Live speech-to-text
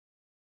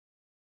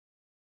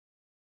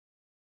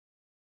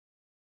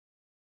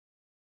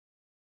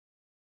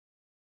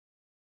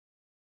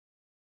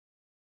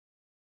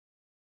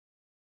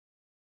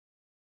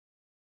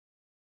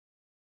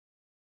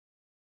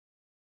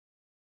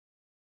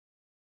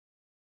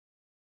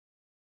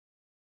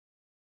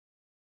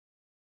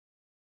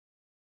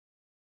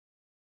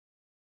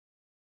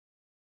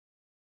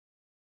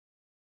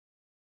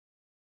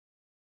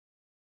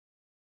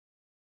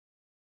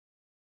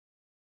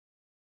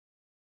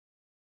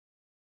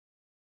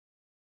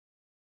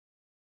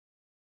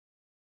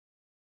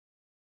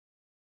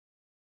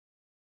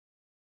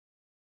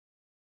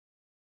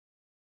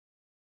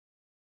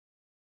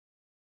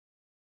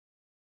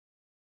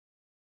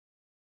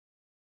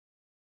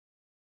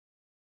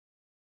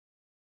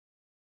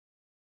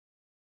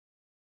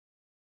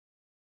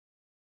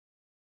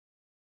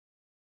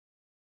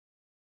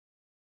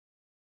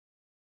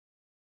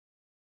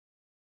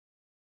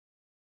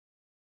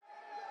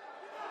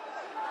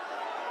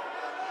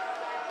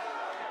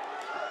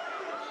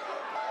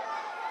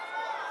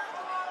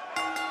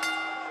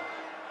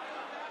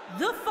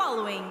The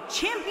following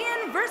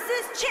champion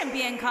versus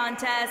champion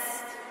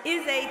contest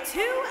is a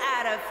 2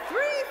 out of 3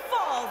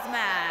 falls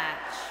match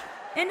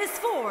and is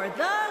for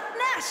the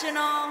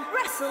National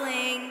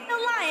Wrestling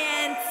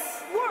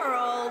Alliance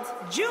World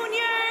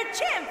Junior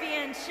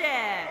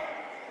Championship.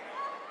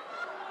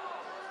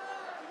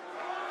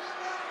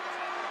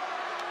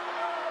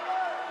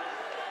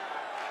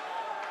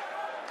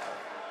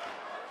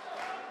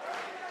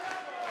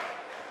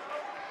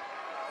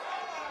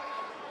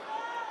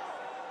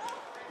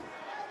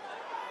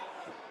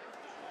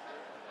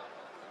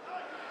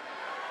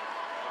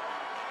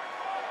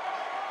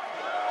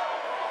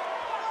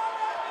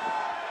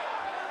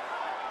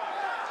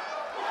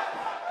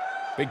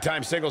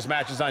 Big-time singles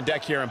matches on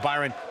deck here, and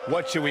Byron,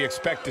 what should we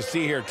expect to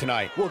see here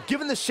tonight? Well,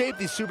 given the shape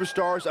these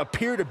superstars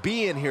appear to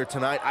be in here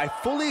tonight, I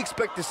fully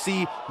expect to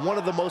see one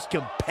of the most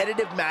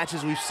competitive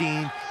matches we've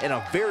seen in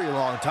a very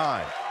long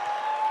time.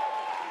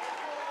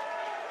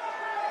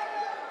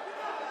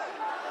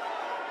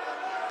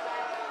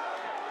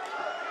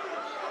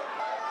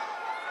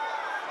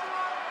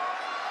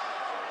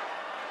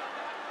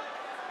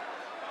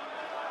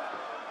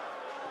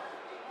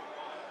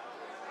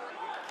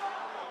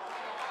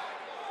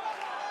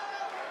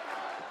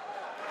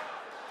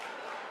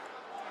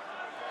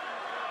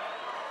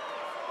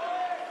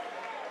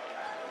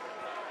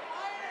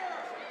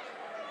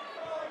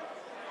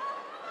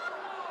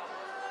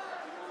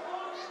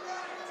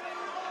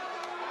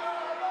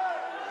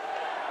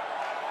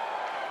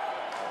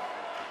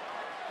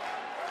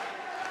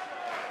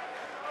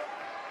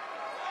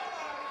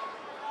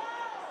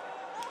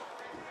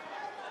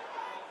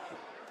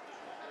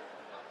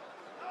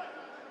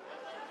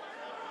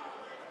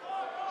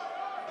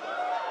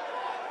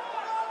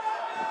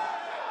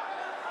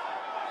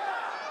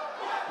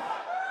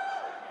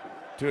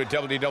 Two of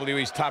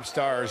WWE's top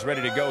stars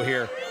ready to go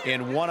here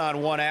in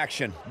one-on-one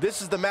action.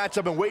 This is the match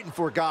I've been waiting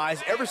for, guys.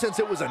 Ever since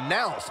it was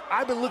announced,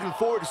 I've been looking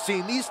forward to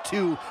seeing these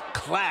two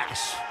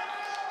clash.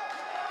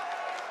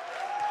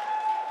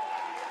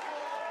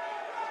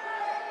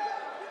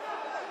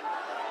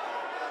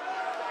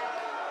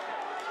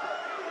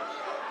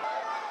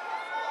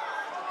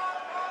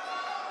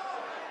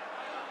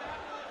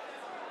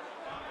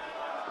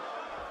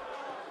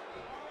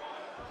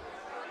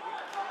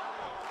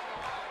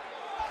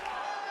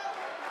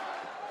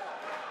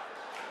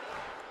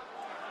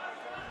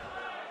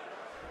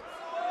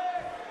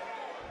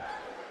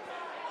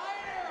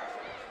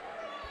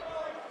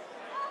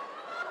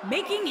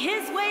 Making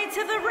his way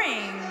to the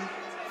ring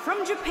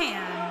from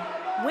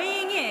Japan,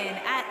 weighing in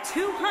at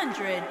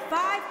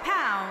 205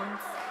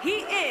 pounds, he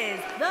is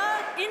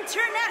the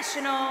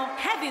International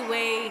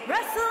Heavyweight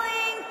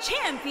Wrestling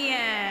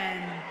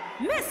Champion,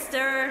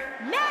 Mr.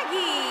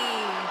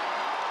 Miyagi.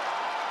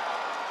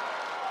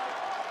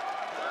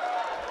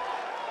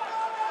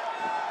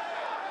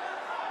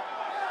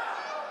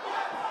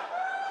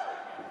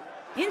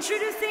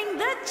 Introducing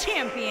the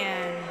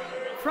champion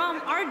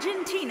from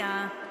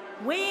Argentina,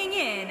 weighing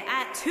in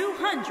at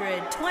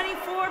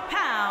 224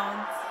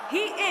 pounds,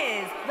 he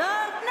is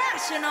the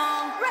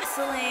National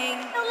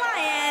Wrestling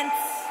Alliance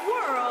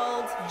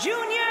World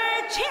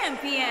Junior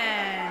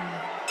Champion,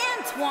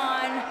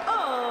 Rocca.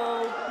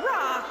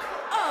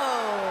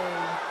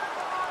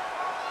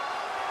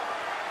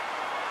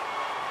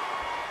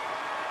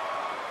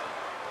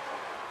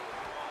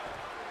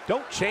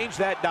 Don't change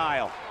that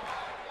dial.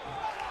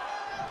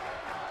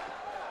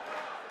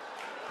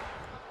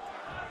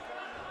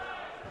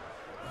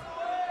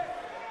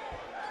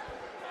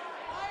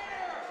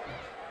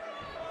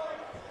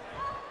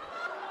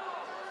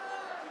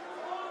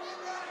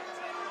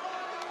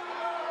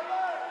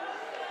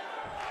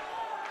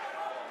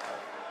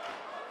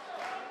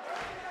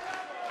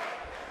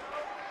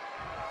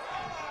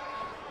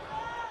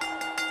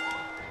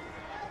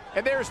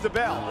 And there's the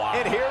bell. Wow.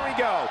 And here we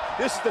go.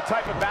 This is the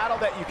type of battle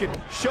that you can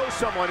show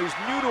someone who's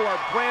new to our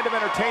brand of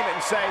entertainment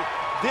and say,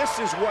 this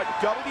is what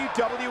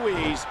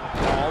WWE's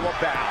all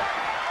about.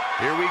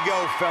 Here we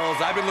go,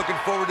 fellas. I've been looking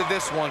forward to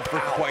this one for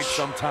quite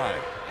some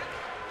time.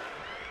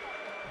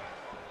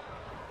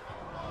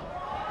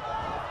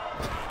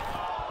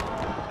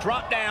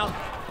 Drop down.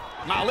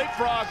 Now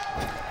leapfrog.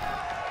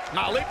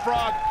 Now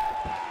leapfrog.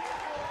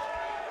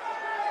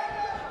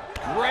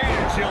 Great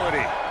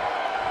agility.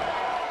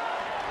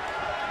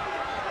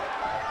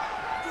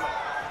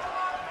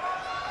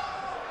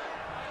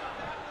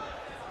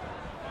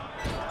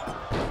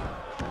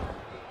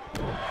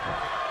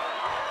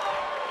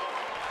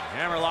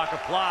 Hammerlock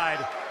applied.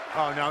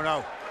 Oh, no,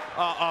 no.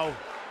 Uh-oh.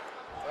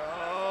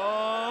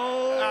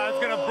 Oh.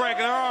 It's going to break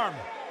an arm.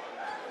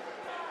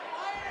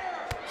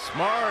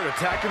 Smart,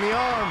 attacking the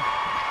arm.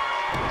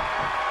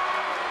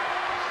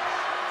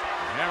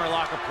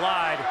 Hammerlock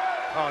applied.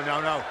 Oh,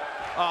 no, no.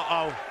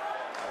 Uh-oh.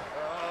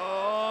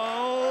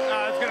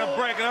 Oh. It's going to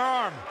break an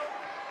arm.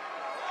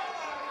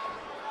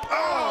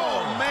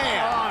 Oh,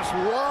 man. Gosh,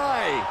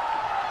 why?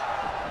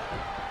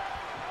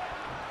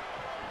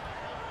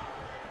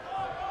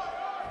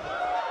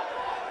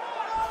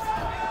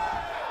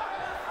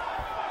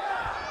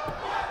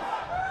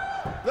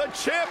 The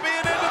champion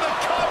into the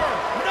cover.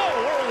 No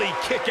early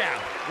kick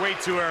out. Way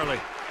too early.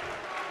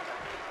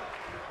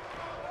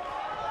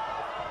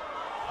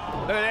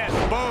 Look at this.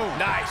 Boom.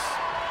 Nice.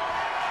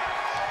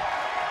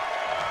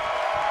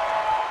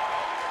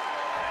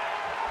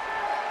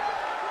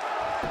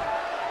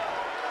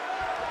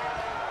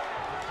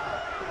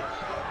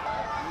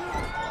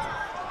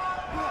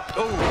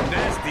 Oh,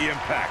 nasty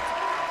impact.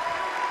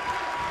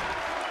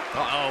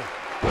 Uh-oh.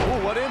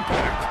 Oh, what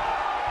impact.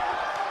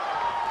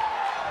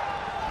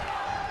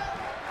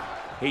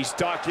 He's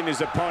stalking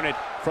his opponent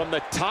from the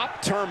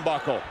top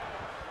turnbuckle.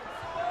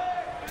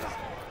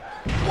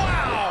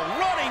 Wow,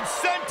 running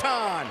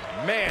senton.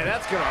 Man,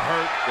 that's gonna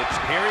hurt.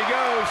 Here he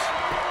goes.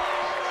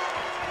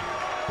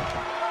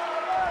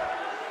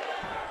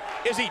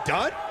 Is he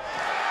done?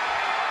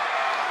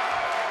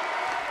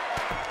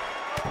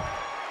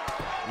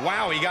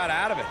 Wow, he got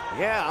out of it.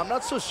 Yeah, I'm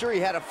not so sure he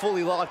had it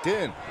fully locked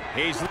in.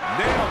 He's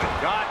nailed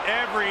it. Got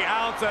every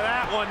ounce of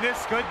that one.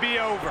 This could be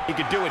over. He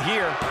could do it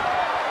here.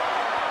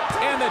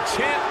 And the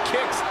champ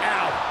kicks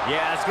out.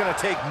 Yeah, it's gonna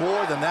take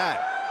more than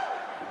that.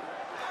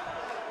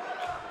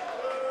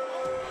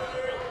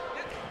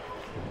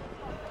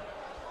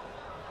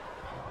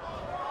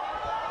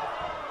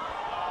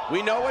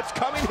 We know what's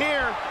coming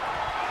here.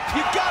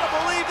 You gotta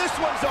believe this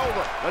one's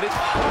over. But it's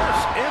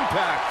harsh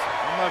impact.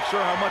 I'm not sure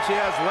how much he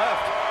has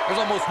left.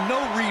 There's almost no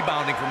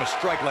rebounding from a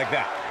strike like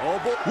that. Oh,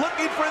 boy.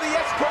 Looking for the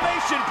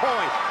exclamation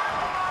point.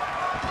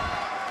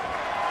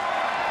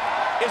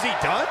 Is he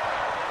done?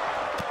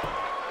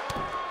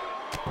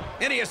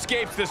 And he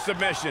escapes the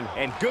submission.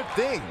 And good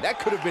thing, that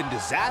could have been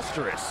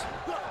disastrous.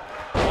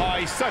 Oh,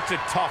 he's such a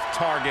tough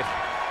target.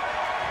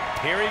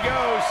 Here he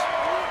goes.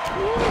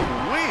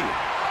 Woo-wee.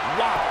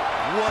 Wow,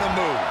 what a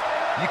move.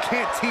 You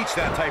can't teach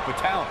that type of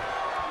talent.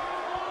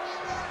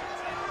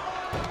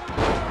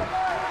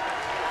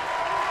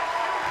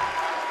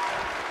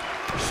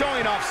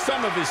 Showing off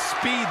some of his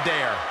speed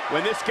there.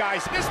 When this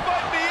might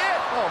be it.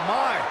 Oh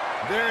my,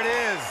 there it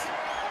is.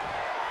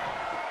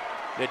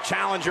 The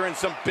challenger in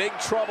some big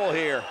trouble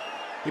here.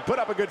 He put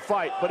up a good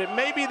fight, but it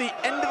may be the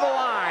end of the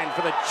line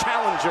for the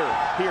challenger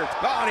here.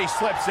 Oh, and he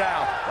slips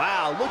out.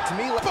 Wow, looked to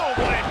me like... Boom,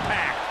 what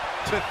impact.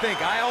 To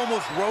think, I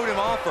almost wrote him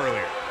off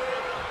earlier.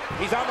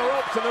 He's on the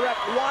ropes, and the ref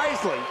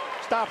wisely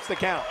stops the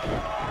count.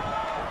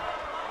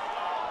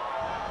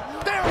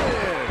 There it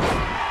is.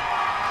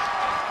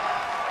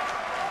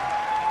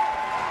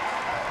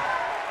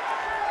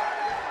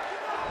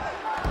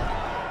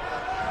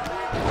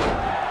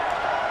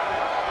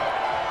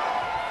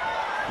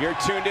 You're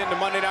tuned in to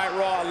Monday Night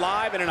Raw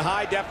live and in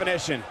high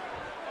definition.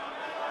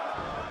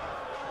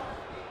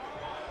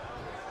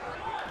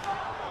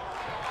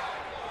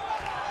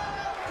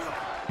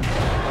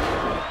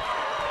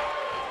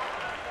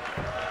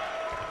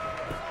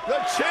 The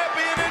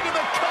champion into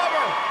the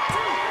cover.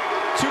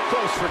 Too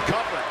close for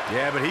comfort.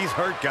 Yeah, but he's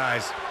hurt,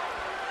 guys.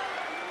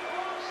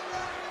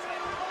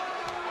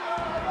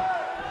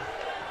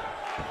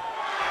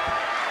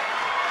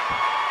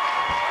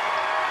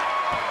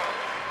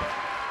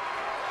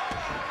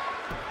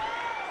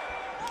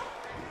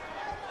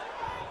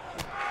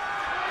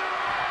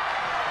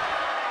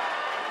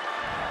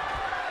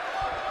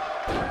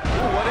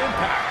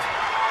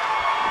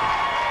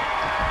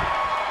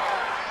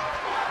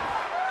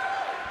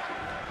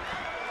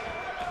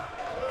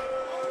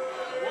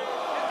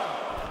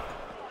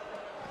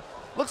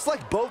 Looks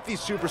like both these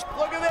supers...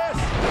 Look at this!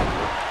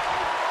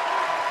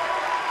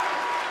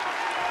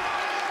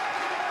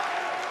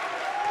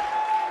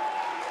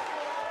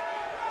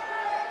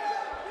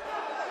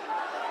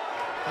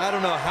 I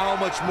don't know how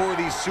much more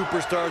these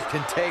superstars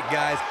can take,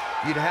 guys.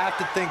 You'd have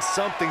to think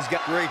something's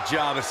got... Great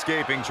job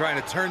escaping, trying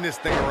to turn this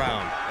thing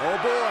around. Oh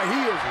boy,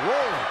 he is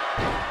rolling.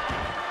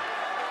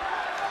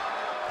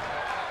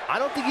 I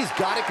don't think he's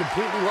got it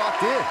completely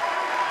locked in.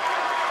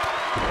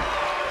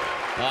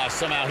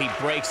 Somehow he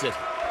breaks it.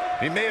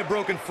 He may have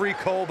broken free,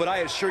 Cole, but I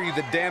assure you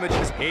the damage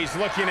is... He's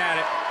looking at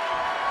it.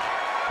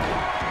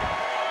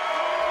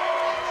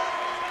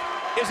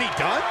 Is he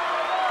done?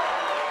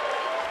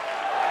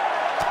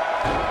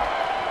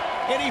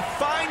 And he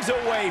finds a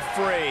way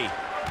free.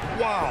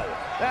 Wow,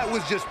 that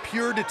was just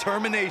pure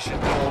determination,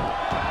 Cole.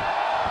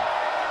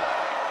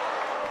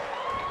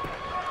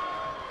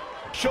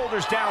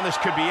 Shoulders down, this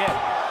could be it.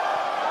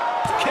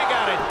 Kick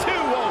out at 2.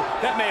 Whoa,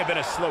 that may have been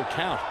a slow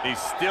count. He's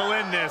still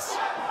in this.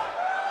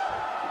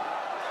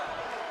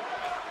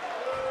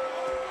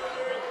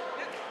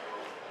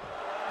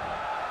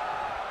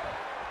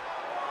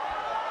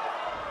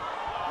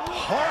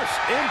 Harsh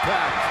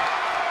impact.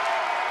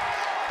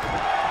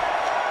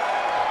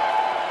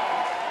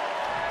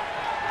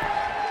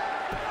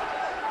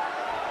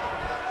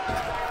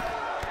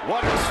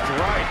 What a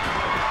strike.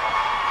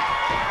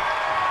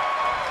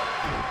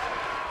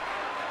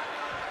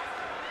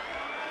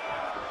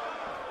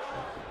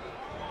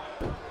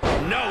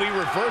 No, he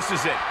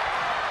reverses it.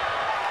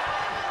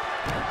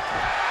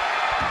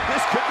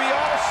 This could be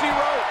all she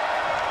wrote.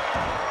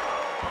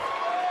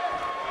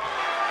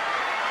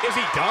 Is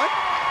he done?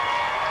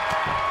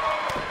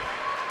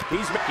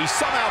 He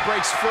somehow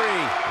breaks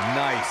free.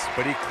 Nice,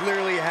 but he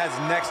clearly has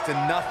next to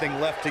nothing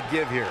left to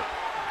give here.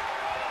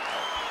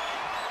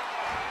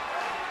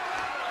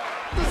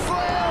 The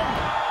slam!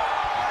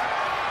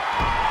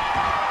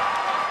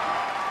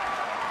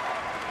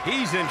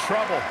 He's in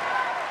trouble.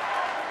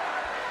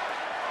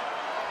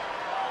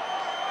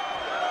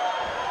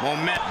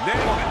 Momentum.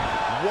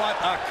 What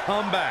a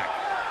comeback.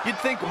 You'd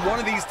think one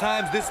of these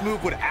times this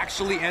move would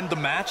actually end the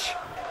match.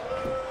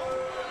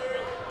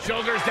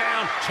 Shoulders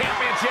down,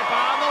 championship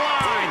on the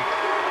line.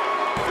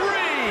 3.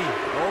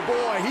 Oh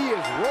boy, he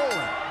is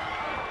rolling.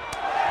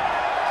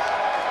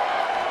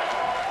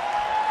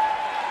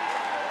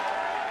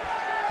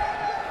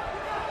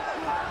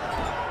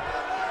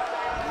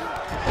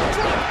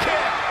 Drop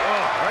kick.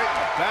 Oh, right in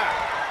the back.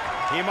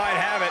 He might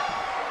have it.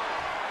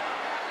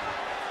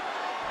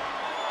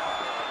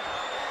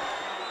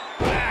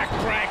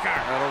 Backbreaker.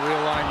 That'll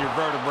realign your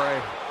vertebrae.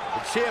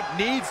 The champ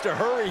needs to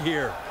hurry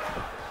here.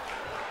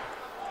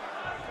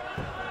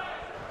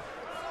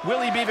 Will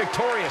he be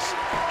victorious?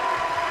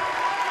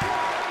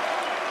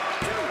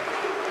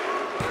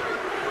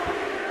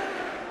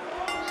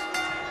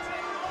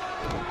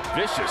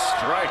 Vicious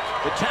strike.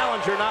 The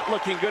challenger not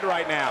looking good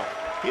right now.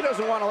 He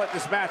doesn't want to let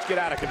this match get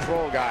out of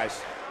control,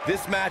 guys.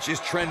 This match is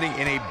trending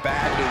in a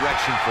bad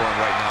direction for him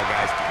right now,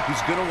 guys.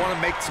 He's going to want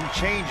to make some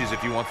changes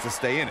if he wants to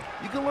stay in it.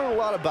 You can learn a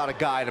lot about a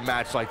guy in a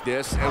match like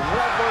this, and what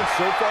I've learned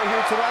so far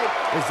here tonight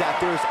is that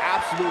there's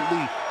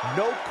absolutely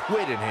no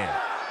quit in him.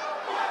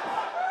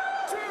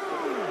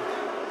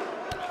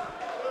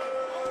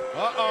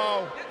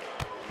 Uh-oh.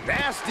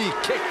 Nasty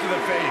kick to the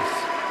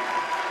face.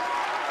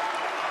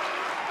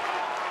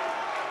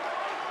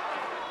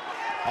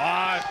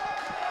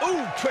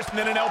 Ooh, twisting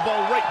in an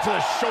elbow right to the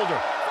shoulder.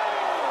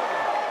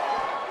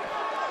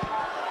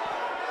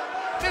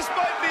 This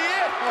might be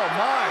it. Oh,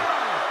 my.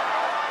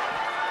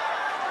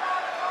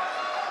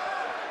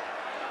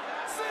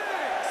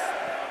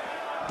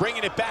 6.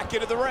 Bringing it back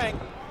into the ring.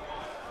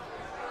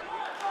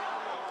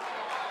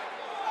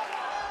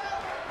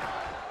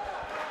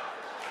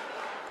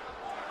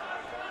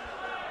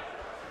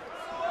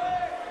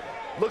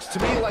 Looks to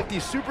me like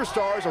these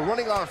superstars are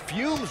running on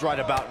fumes right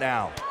about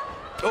now.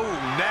 Oh,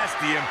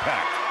 nasty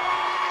impact.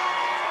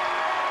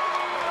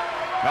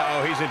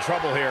 Uh-oh, he's in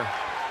trouble here.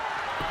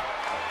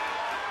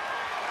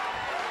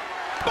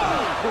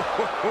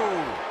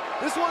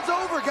 This one's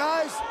over,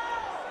 guys.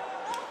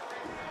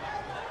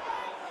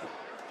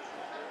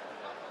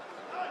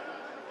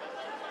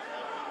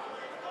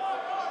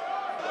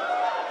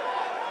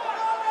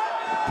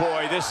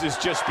 Boy, this has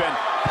just been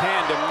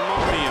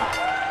pandemonium.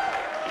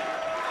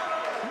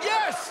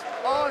 Yes!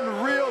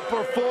 Unreal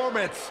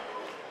performance.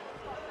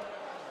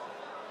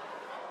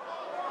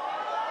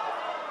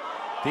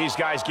 These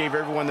guys gave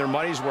everyone their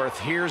money's worth.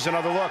 Here's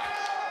another look.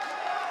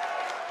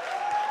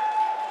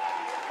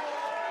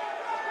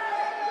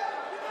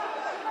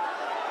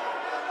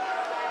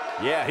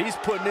 Yeah, he's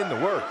putting in the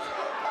work.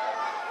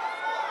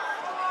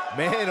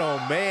 Man, oh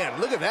man,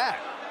 look at that.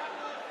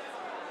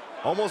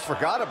 Almost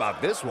forgot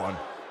about this one.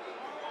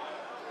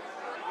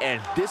 And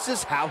this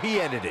is how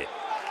he ended it.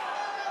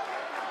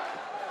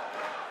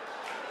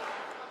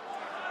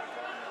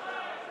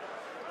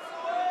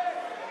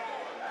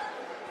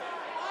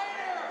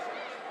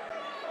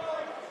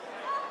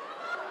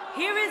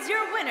 Here is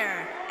your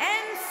winner,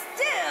 and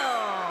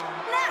still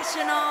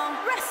National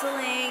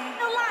Wrestling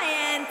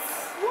Alliance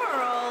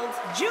World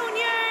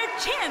Junior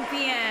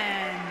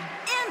Champion,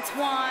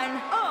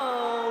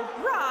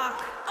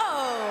 Rocca.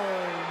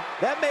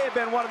 That may have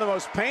been one of the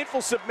most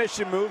painful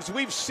submission moves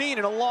we've seen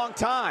in a long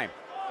time.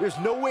 There's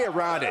no way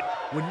around it.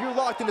 When you're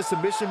locked in a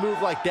submission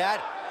move like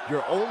that,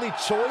 your only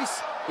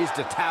choice is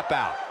to tap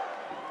out.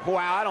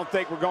 Wow, I don't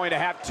think we're going to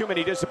have too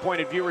many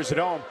disappointed viewers at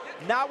home.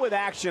 Not with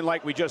action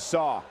like we just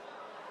saw.